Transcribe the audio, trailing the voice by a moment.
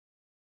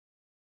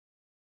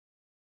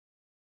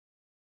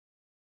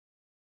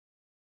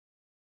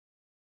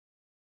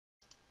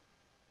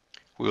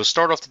We will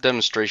start off the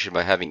demonstration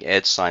by having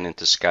Ed sign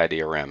into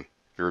SkyDRM.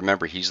 If you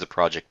remember, he's the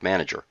project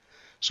manager.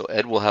 So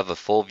Ed will have a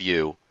full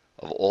view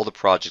of all the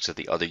projects that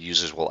the other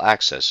users will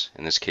access.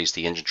 In this case,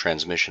 the Engine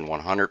Transmission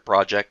 100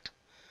 project,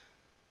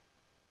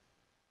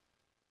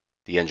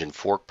 the Engine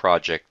Fork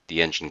project,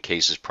 the Engine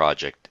Cases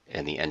project,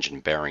 and the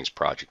Engine Bearings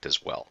project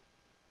as well.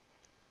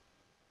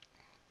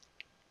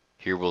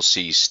 Here we'll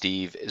see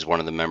Steve is one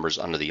of the members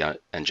under the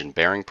Engine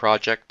Bearing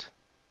project.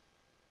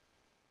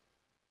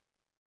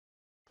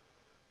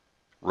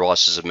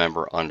 Ross is a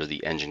member under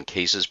the Engine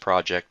Cases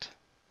project.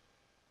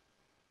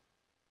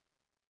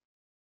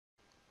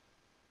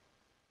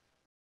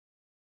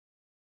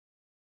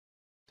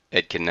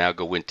 Ed can now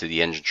go into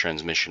the Engine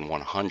Transmission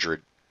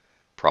 100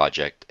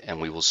 project, and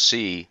we will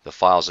see the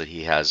files that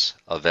he has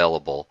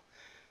available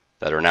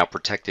that are now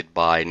protected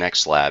by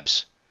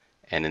NextLabs.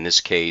 And in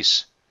this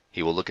case,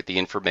 he will look at the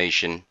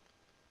information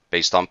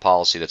based on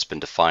policy that's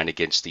been defined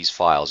against these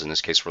files. In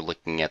this case, we're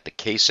looking at the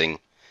casing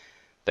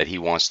that he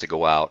wants to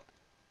go out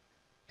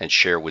and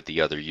share with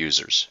the other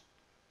users.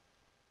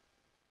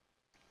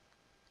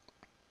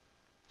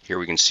 Here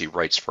we can see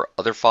rights for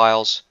other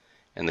files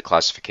and the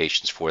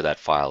classifications for that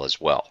file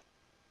as well.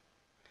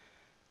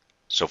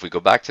 So if we go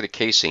back to the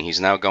casing,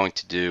 he's now going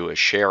to do a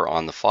share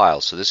on the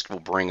file. So this will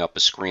bring up a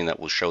screen that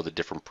will show the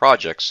different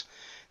projects.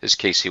 In this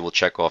case, he will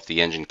check off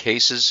the Engine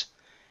Cases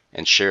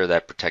and share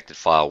that protected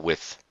file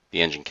with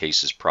the Engine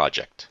Cases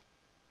project.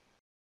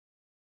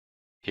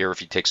 Here, if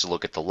he takes a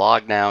look at the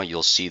log now,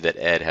 you'll see that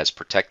Ed has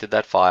protected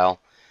that file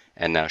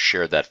and now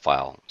shared that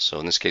file. So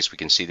in this case, we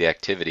can see the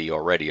activity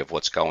already of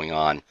what's going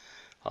on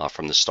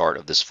from the start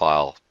of this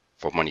file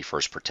from when he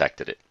first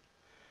protected it.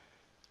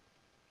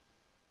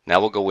 Now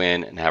we'll go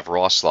in and have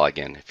Ross log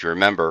in. If you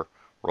remember,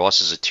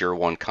 Ross is a Tier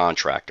 1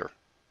 contractor.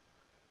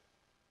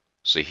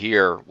 So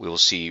here we will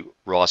see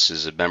Ross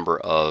is a member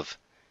of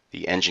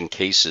the Engine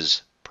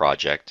Cases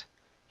project.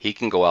 He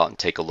can go out and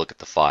take a look at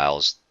the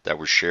files that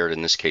were shared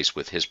in this case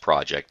with his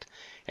project.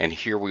 And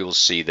here we will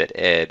see that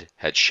Ed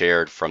had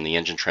shared from the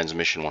Engine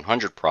Transmission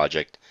 100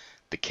 project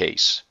the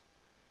case.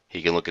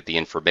 He can look at the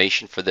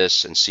information for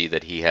this and see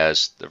that he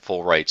has the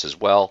full rights as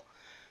well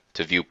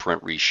to view,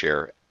 print,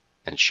 reshare,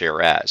 and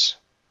share as.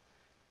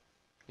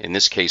 In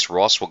this case,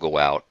 Ross will go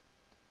out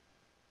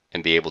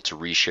and be able to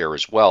reshare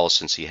as well,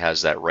 since he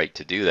has that right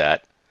to do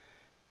that.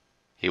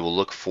 He will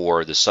look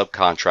for the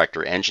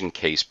subcontractor engine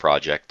case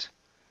project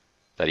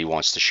that he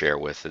wants to share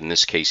with. In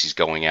this case, he's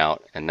going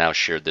out and now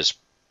shared this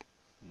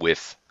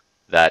with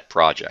that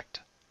project.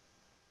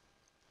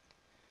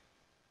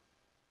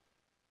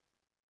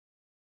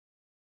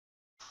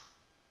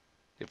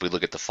 If we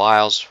look at the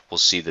files, we'll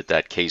see that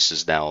that case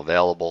is now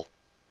available.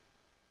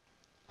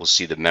 We'll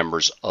see the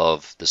members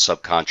of the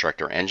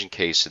subcontractor engine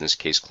case, in this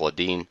case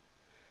Claudine.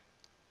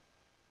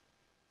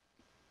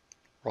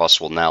 Ross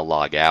will now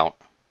log out.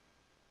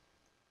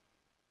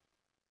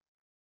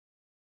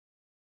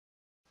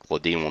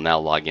 Claudine will now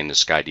log into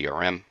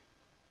SkyDRM.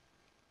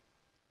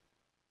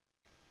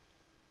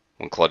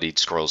 When Claudine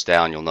scrolls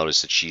down, you'll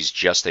notice that she's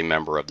just a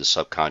member of the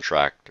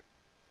subcontract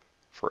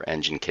for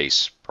engine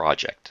case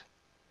project.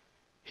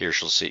 Here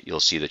you'll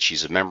see that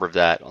she's a member of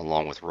that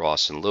along with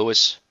Ross and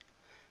Lewis.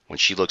 When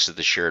she looks at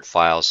the shared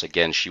files,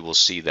 again, she will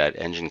see that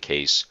engine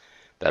case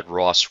that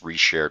Ross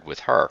reshared with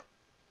her.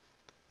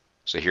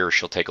 So here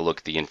she'll take a look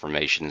at the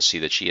information and see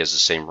that she has the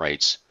same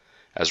rights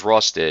as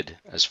Ross did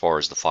as far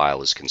as the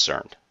file is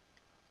concerned.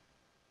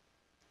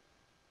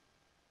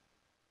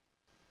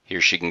 Here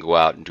she can go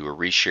out and do a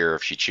reshare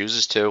if she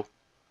chooses to,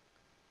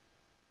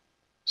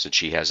 since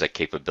she has that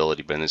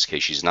capability, but in this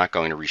case she's not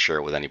going to reshare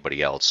it with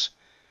anybody else,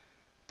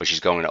 but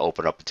she's going to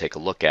open up and take a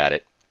look at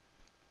it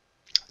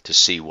to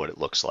see what it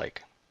looks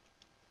like.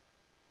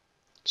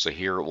 So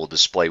here it will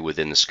display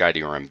within the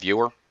SkyDRM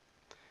viewer,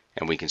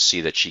 and we can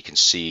see that she can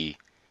see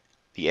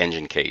the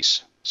engine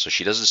case. So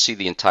she doesn't see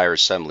the entire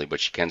assembly,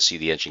 but she can see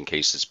the engine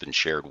case that's been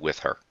shared with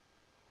her.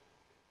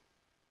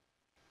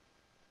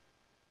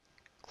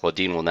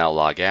 Claudine will now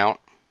log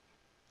out.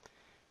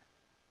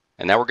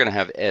 And now we're going to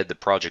have Ed, the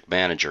project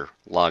manager,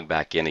 log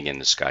back in again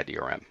to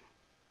SkyDRM.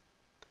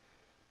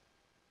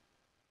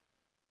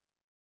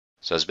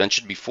 So as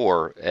mentioned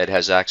before, Ed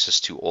has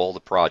access to all the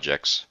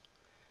projects.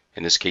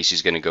 In this case,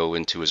 he's going to go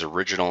into his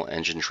original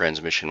Engine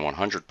Transmission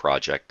 100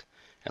 project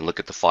and look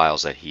at the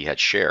files that he had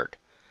shared.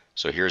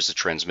 So here's the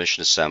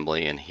transmission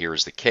assembly and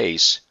here's the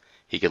case.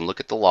 He can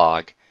look at the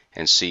log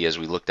and see, as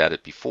we looked at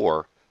it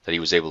before, that he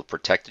was able to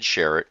protect and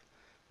share it.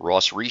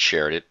 Ross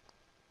reshared it,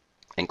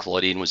 and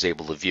Claudine was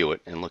able to view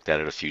it and looked at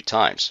it a few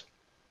times.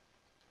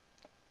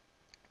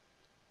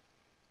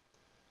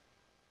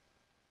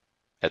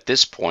 At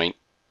this point,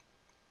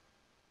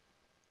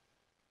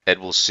 Ed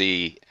will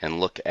see and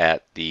look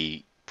at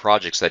the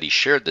projects that he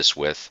shared this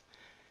with,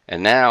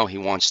 and now he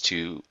wants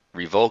to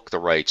revoke the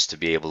rights to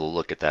be able to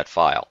look at that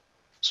file.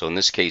 So in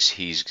this case,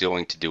 he's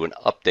going to do an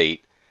update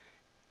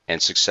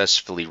and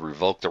successfully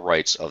revoke the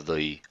rights of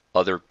the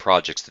other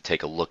projects to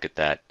take a look at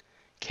that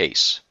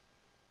case.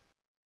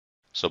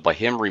 So by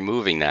him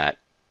removing that,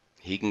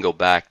 he can go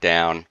back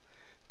down,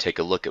 take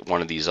a look at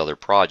one of these other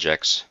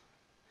projects,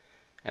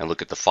 and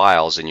look at the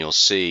files, and you'll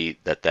see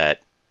that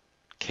that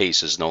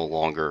case is no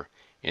longer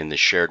in the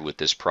shared with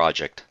this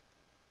project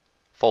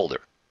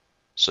folder.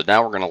 So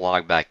now we're going to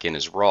log back in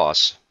as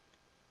Ross.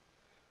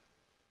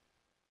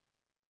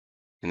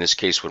 In this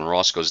case, when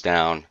Ross goes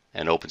down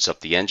and opens up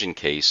the engine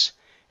case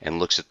and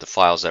looks at the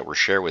files that were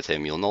shared with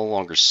him, you'll no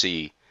longer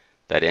see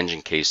that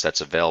engine case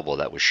that's available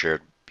that was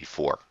shared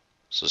before.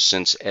 So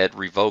since Ed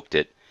revoked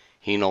it,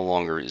 he no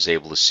longer is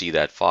able to see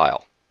that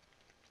file.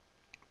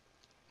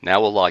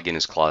 Now we'll log in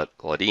as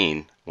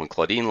Claudine. When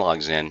Claudine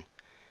logs in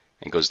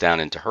and goes down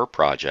into her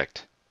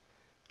project,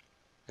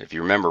 if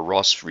you remember,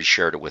 Ross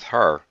reshared it with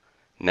her.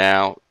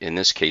 Now, in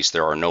this case,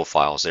 there are no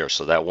files there.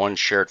 So that one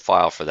shared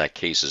file for that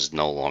case is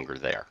no longer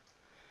there.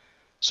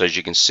 So as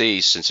you can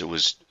see, since it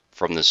was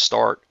from the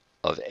start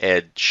of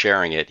Ed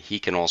sharing it, he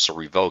can also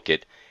revoke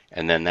it,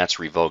 and then that's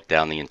revoked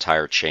down the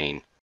entire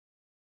chain